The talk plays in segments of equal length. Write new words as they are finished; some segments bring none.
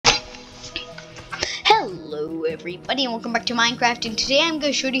Hello everybody and welcome back to Minecraft, and today I'm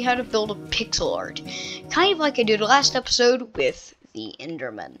going to show you how to build a pixel art. Kind of like I did last episode with the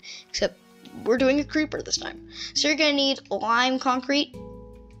Enderman, except we're doing a creeper this time. So you're going to need lime concrete,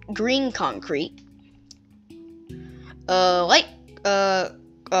 green concrete, lime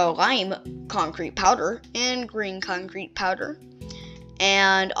concrete powder, and green concrete powder,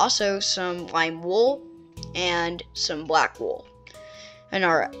 and also some lime wool and some black wool. And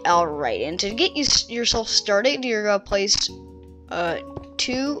alright, and to get yourself started, you're gonna place one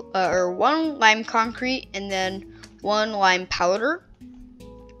lime concrete, and then one lime powder,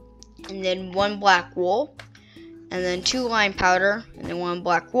 and then one black wool, and then two lime powder, and then one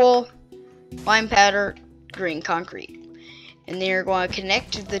black wool, lime powder, green concrete. And then you're going to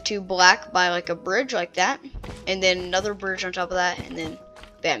connect the two black by like a bridge like that, and then another bridge on top of that, and then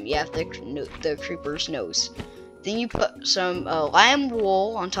bam, you have the creeper's nose. Then you put some lime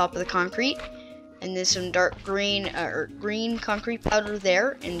wool on top of the concrete, and then some dark green or green concrete powder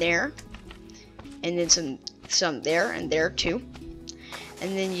there, and then some there and there too.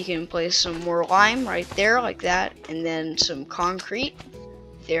 And then you can place some more lime right there like that, and then some concrete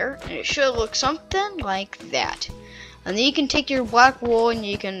there, and it should look something like that. And then you can take your black wool and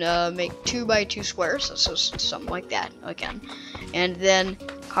you can make 2x2 squares, so something like that again. And then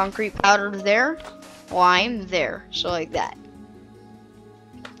concrete powder there, lime there, so like that.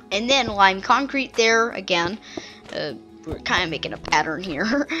 And then lime concrete there again. We're kind of making a pattern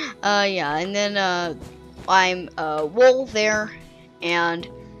here. Yeah, and then lime wool there, and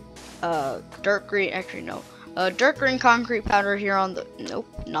dark green, actually no, dark green concrete powder here on the, nope,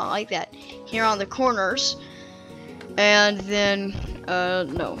 not like that, here on the corners. And then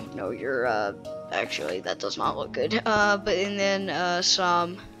no, you're actually that does not look good. And then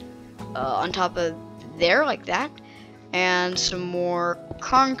some on top of there like that, and some more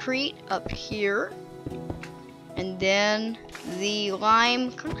concrete up here, and then the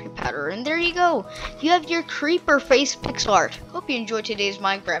lime concrete powder, and there you go. You have your creeper face pixel art. Hope you enjoyed today's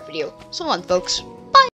Minecraft video. So long, folks.